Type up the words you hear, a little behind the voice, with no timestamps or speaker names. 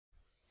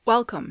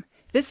Welcome!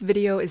 This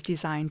video is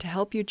designed to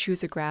help you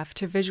choose a graph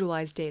to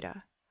visualize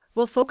data.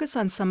 We'll focus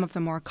on some of the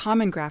more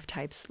common graph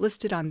types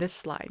listed on this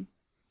slide: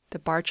 the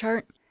bar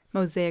chart,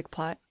 mosaic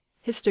plot,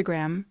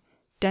 histogram,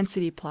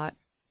 density plot,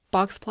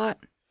 box plot,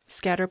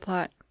 scatter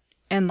plot,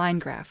 and line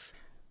graph.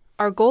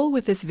 Our goal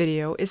with this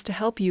video is to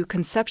help you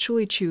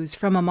conceptually choose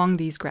from among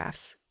these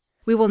graphs.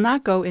 We will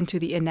not go into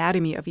the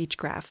anatomy of each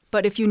graph,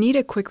 but if you need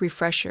a quick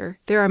refresher,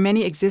 there are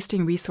many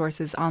existing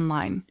resources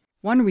online.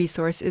 One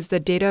resource is the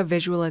Data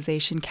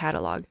Visualization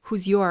Catalog,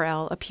 whose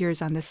URL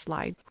appears on this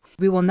slide.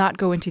 We will not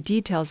go into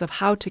details of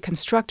how to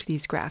construct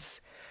these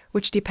graphs,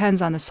 which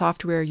depends on the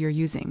software you're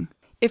using.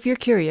 If you're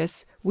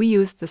curious, we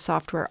used the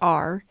software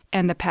R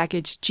and the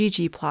package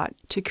ggplot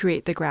to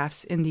create the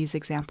graphs in these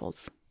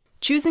examples.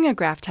 Choosing a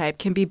graph type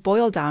can be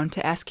boiled down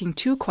to asking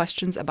two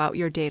questions about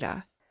your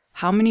data.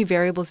 How many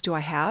variables do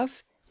I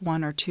have?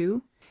 1 or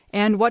 2?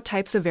 And what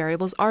types of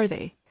variables are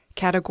they?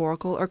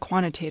 Categorical or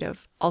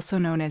quantitative, also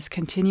known as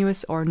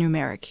continuous or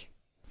numeric.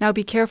 Now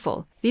be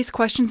careful. These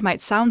questions might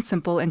sound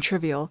simple and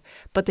trivial,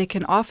 but they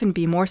can often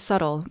be more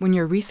subtle when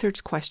your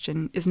research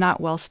question is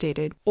not well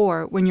stated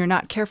or when you're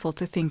not careful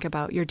to think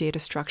about your data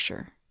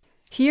structure.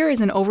 Here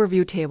is an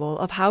overview table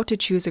of how to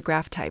choose a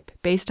graph type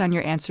based on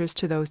your answers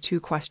to those two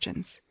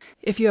questions.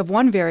 If you have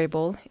one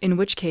variable, in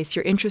which case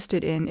you're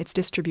interested in its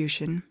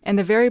distribution, and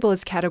the variable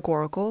is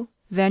categorical,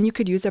 then you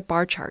could use a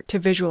bar chart to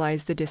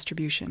visualize the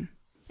distribution.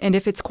 And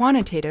if it's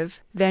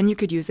quantitative, then you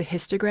could use a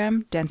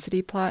histogram,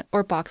 density plot,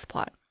 or box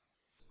plot.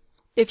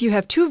 If you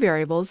have two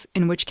variables,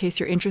 in which case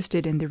you're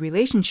interested in the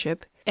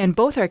relationship, and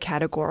both are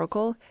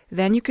categorical,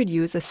 then you could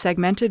use a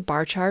segmented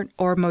bar chart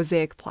or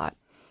mosaic plot.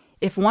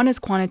 If one is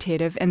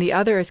quantitative and the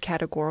other is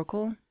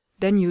categorical,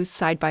 then use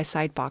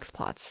side-by-side box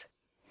plots.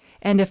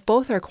 And if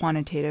both are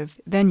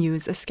quantitative, then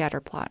use a scatter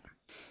plot.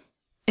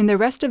 In the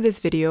rest of this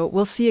video,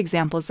 we'll see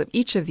examples of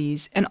each of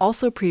these and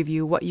also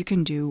preview what you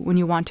can do when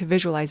you want to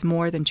visualize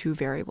more than two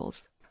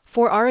variables.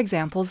 For our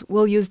examples,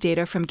 we'll use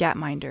data from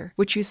Gapminder,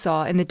 which you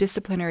saw in the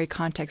disciplinary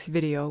context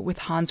video with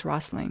Hans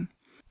Rosling.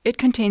 It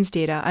contains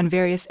data on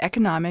various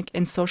economic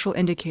and social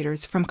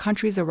indicators from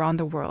countries around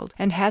the world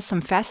and has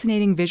some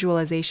fascinating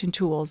visualization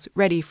tools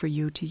ready for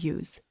you to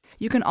use.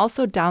 You can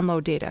also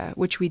download data,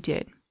 which we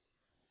did.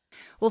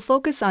 We'll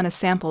focus on a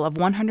sample of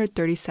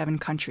 137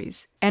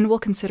 countries, and we'll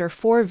consider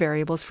 4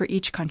 variables for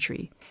each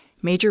country: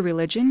 major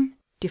religion,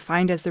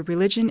 defined as the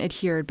religion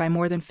adhered by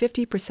more than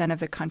 50% of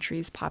the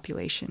country's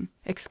population,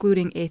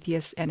 excluding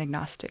atheists and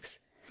agnostics.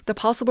 The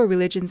possible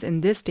religions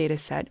in this data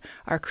set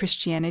are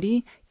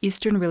Christianity,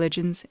 Eastern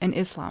religions, and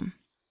Islam.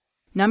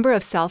 Number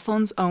of cell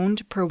phones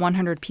owned per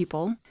 100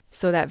 people,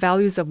 so that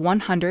values of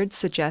 100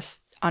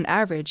 suggest, on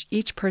average,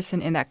 each person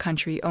in that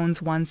country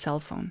owns 1 cell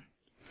phone.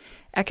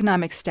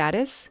 Economic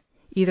status,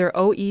 either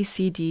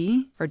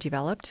OECD, or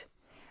developed,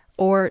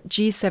 or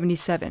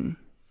G77,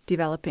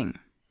 developing,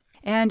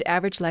 and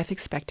average life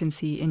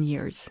expectancy in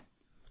years.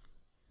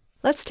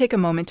 Let's take a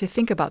moment to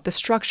think about the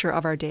structure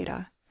of our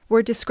data.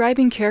 We're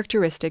describing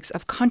characteristics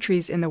of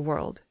countries in the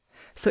world,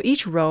 so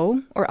each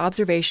row or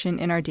observation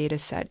in our data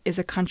set is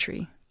a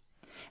country,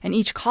 and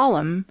each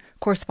column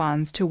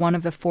corresponds to one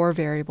of the 4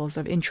 variables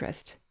of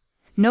interest.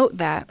 Note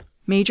that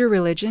major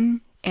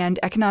religion and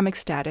economic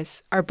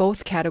status are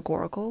both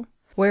categorical,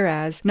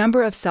 whereas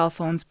number of cell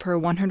phones per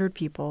 100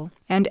 people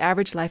and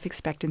average life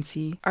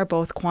expectancy are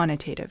both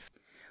quantitative.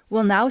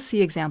 We'll now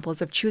see examples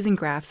of choosing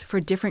graphs for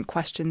different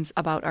questions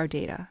about our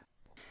data.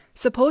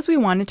 Suppose we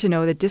wanted to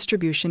know the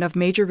distribution of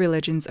major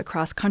religions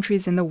across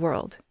countries in the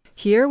world.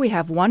 Here we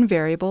have one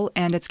variable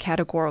and it's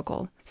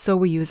categorical, so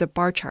we use a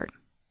bar chart.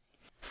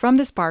 From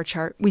this bar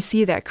chart, we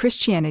see that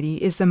Christianity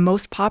is the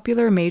most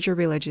popular major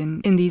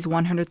religion in these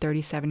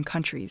 137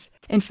 countries.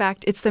 In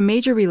fact, it's the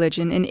major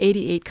religion in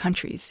 88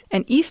 countries,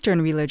 and Eastern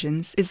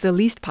religions is the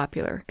least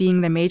popular,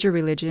 being the major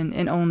religion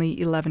in only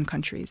 11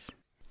 countries.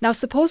 Now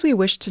suppose we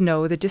wish to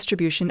know the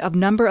distribution of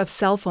number of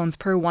cell phones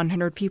per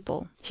 100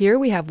 people. Here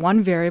we have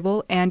one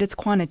variable and it's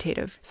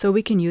quantitative, so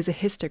we can use a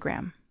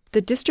histogram.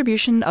 The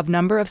distribution of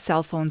number of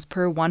cell phones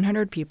per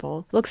 100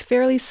 people looks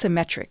fairly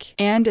symmetric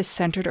and is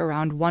centered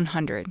around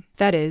 100.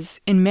 That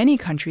is, in many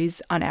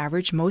countries, on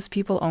average, most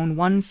people own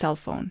 1 cell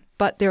phone.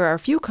 But there are a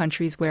few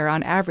countries where,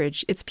 on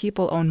average, its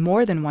people own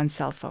more than 1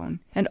 cell phone,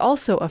 and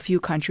also a few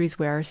countries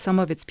where some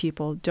of its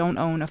people don't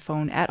own a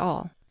phone at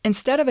all.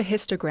 Instead of a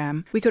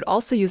histogram, we could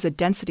also use a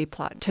density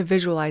plot to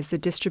visualize the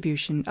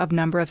distribution of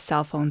number of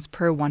cell phones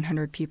per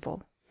 100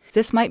 people.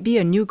 This might be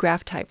a new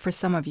graph type for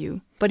some of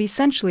you, but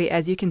essentially,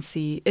 as you can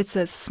see, it's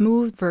a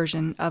smooth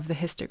version of the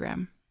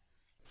histogram.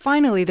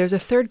 Finally, there's a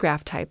third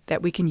graph type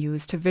that we can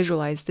use to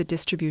visualize the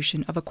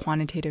distribution of a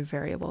quantitative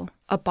variable,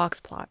 a box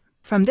plot.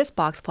 From this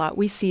box plot,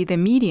 we see the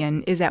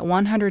median is at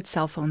 100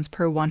 cell phones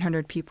per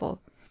 100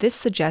 people. This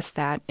suggests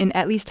that, in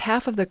at least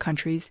half of the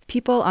countries,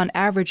 people on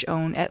average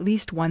own at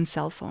least 1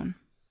 cell phone.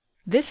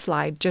 This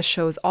slide just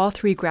shows all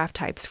 3 graph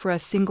types for a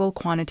single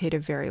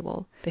quantitative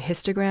variable: the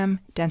histogram,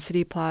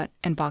 density plot,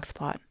 and box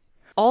plot.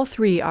 All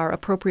 3 are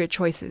appropriate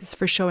choices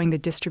for showing the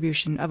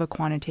distribution of a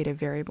quantitative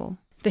variable.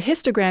 The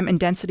histogram and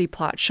density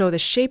plot show the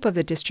shape of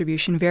the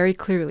distribution very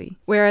clearly,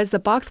 whereas the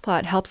box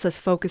plot helps us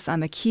focus on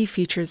the key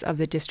features of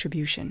the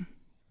distribution.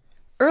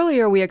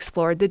 Earlier, we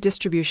explored the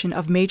distribution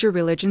of major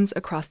religions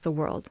across the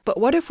world. But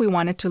what if we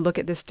wanted to look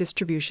at this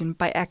distribution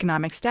by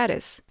economic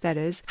status? That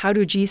is, how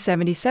do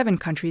G77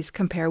 countries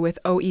compare with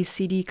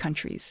OECD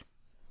countries?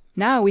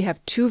 Now we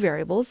have two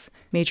variables,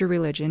 major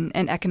religion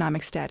and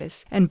economic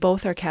status, and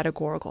both are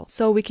categorical,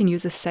 so we can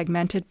use a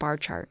segmented bar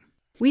chart.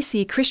 We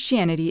see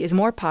Christianity is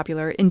more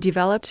popular in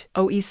developed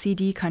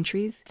OECD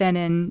countries than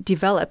in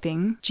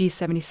developing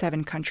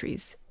G77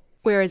 countries,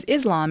 whereas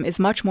Islam is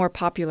much more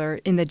popular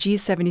in the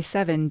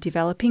G77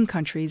 developing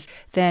countries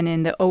than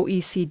in the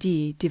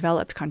OECD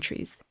developed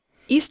countries.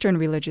 Eastern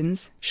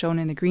religions, shown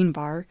in the green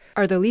bar,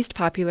 are the least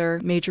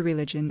popular major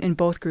religion in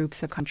both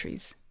groups of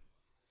countries.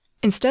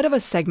 Instead of a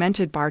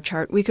segmented bar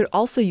chart, we could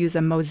also use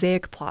a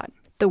mosaic plot.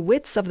 The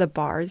widths of the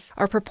bars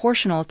are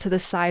proportional to the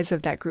size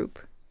of that group.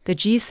 The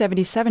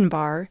G77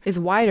 bar is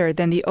wider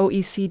than the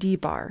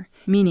OECD bar,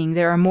 meaning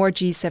there are more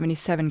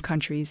G77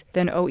 countries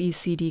than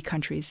OECD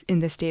countries in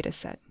this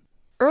dataset.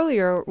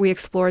 Earlier, we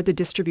explored the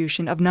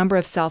distribution of number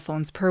of cell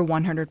phones per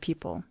 100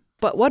 people.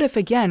 But what if,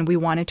 again, we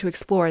wanted to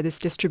explore this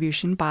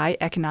distribution by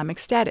economic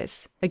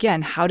status?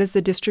 Again, how does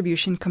the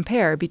distribution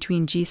compare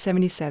between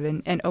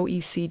G77 and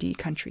OECD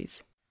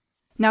countries?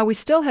 Now, we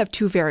still have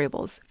two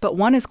variables, but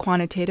one is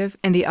quantitative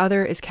and the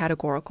other is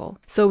categorical,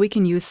 so we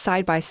can use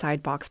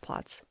side-by-side box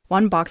plots.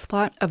 One box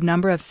plot of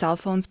number of cell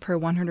phones per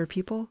 100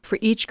 people for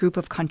each group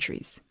of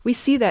countries. We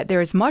see that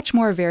there is much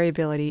more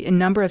variability in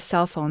number of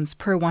cell phones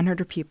per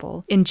 100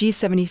 people in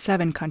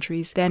G77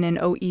 countries than in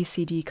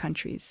OECD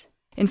countries.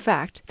 In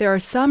fact, there are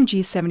some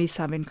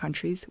G77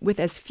 countries with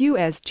as few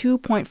as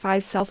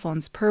 2.5 cell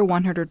phones per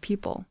 100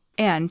 people,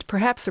 and,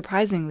 perhaps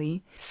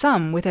surprisingly,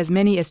 some with as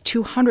many as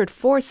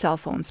 204 cell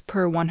phones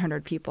per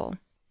 100 people.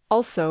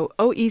 Also,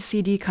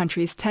 OECD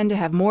countries tend to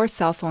have more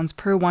cell phones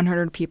per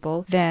 100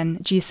 people than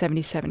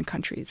G77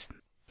 countries.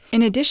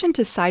 In addition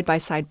to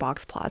side-by-side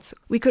box plots,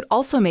 we could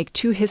also make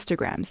two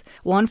histograms,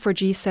 one for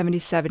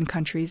G77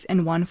 countries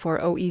and one for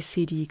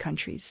OECD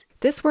countries.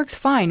 This works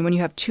fine when you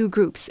have two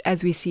groups,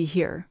 as we see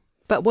here.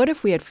 But what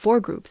if we had 4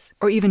 groups,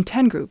 or even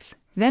 10 groups?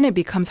 Then it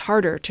becomes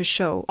harder to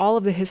show all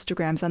of the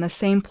histograms on the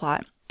same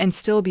plot and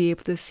still be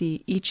able to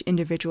see each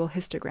individual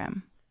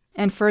histogram.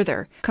 And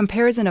further,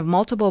 comparison of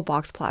multiple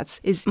box plots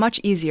is much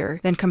easier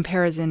than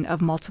comparison of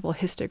multiple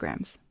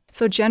histograms.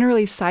 So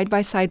generally,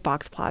 side-by-side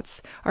box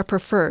plots are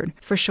preferred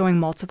for showing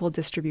multiple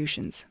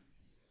distributions.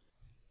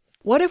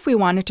 What if we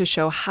wanted to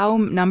show how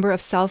number of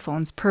cell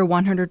phones per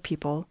 100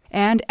 people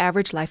and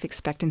average life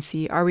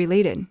expectancy are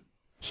related?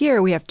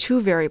 Here we have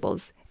two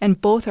variables, and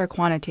both are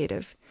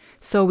quantitative,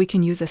 so we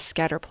can use a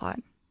scatter plot.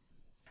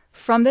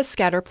 From this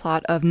scatter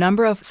plot of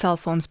number of cell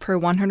phones per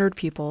 100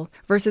 people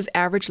versus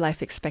average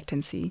life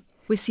expectancy,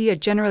 we see a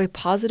generally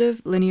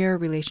positive linear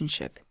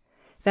relationship.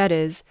 That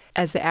is,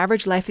 as the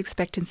average life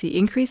expectancy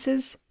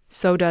increases,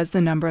 so does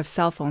the number of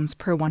cell phones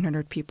per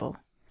 100 people.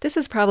 This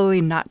is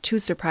probably not too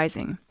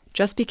surprising.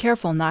 Just be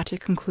careful not to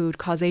conclude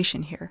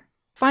causation here.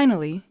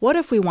 Finally, what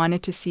if we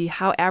wanted to see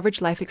how average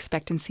life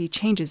expectancy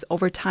changes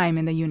over time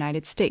in the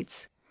United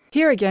States?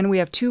 Here again we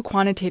have two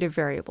quantitative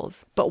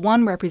variables, but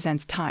one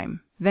represents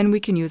time. Then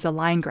we can use a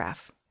line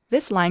graph.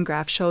 This line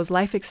graph shows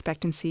life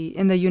expectancy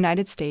in the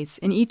United States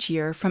in each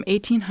year from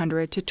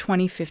 1800 to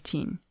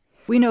 2015.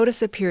 We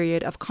notice a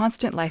period of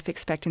constant life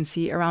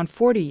expectancy around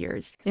 40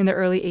 years in the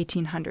early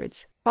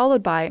 1800s,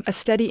 followed by a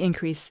steady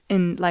increase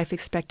in life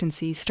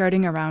expectancy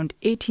starting around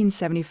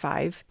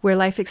 1875, where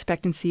life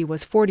expectancy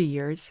was 40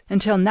 years,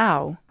 until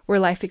now, where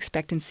life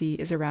expectancy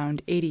is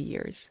around 80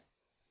 years.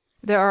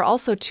 There are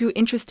also two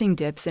interesting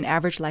dips in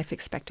average life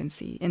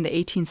expectancy in the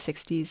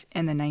 1860s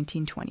and the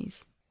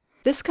 1920s.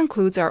 This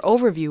concludes our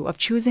overview of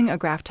choosing a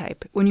graph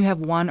type when you have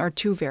one or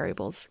two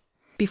variables.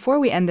 Before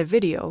we end the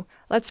video,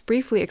 let's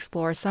briefly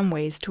explore some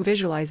ways to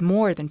visualize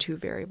more than two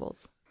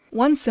variables.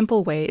 One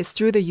simple way is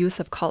through the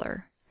use of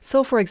color.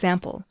 So, for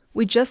example,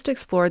 we just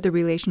explored the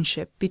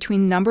relationship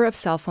between number of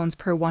cell phones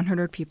per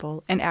 100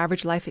 people and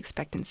average life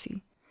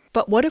expectancy.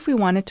 But what if we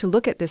wanted to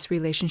look at this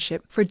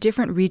relationship for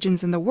different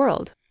regions in the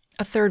world,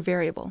 a third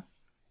variable?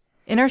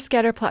 In our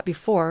scatter plot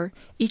before,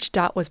 each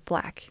dot was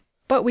black.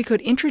 But we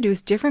could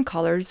introduce different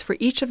colors for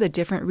each of the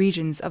different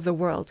regions of the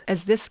world,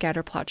 as this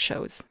scatter plot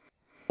shows.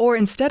 Or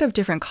instead of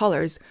different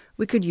colors,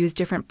 we could use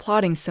different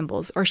plotting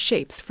symbols or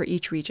shapes for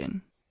each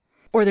region.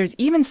 Or there's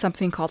even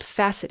something called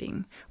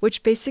faceting,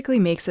 which basically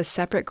makes a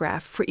separate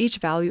graph for each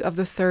value of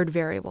the third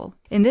variable.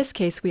 In this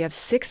case, we have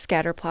 6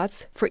 scatter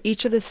plots for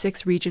each of the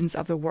 6 regions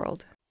of the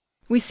world.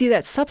 We see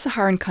that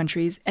sub-Saharan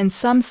countries and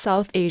some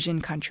South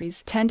Asian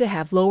countries tend to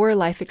have lower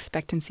life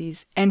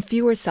expectancies and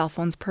fewer cell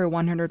phones per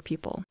 100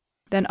 people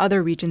than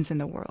other regions in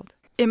the world.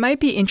 It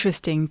might be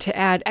interesting to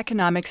add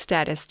economic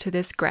status to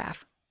this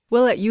graph.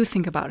 We'll let you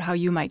think about how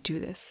you might do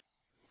this.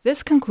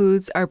 This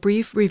concludes our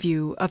brief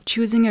review of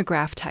choosing a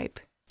graph type.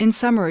 In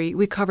summary,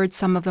 we covered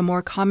some of the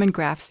more common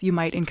graphs you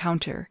might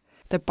encounter: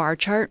 the bar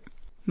chart,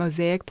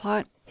 mosaic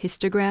plot,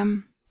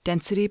 histogram,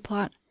 density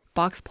plot,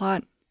 box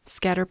plot,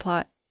 scatter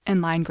plot,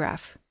 and line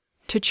graph.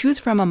 To choose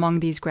from among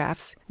these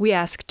graphs, we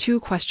ask 2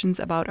 questions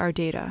about our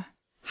data.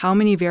 How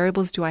many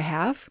variables do I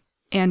have?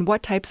 And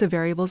what types of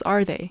variables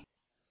are they?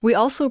 We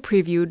also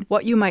previewed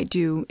what you might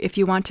do if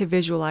you want to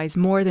visualize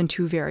more than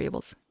 2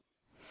 variables.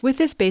 With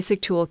this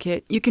basic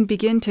toolkit, you can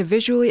begin to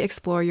visually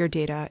explore your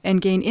data and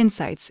gain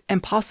insights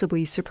and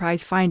possibly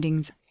surprise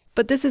findings.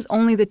 But this is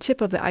only the tip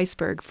of the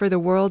iceberg for the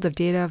world of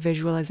data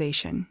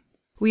visualization.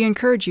 We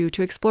encourage you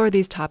to explore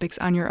these topics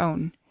on your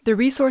own. The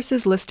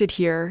resources listed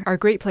here are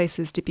great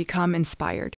places to become inspired.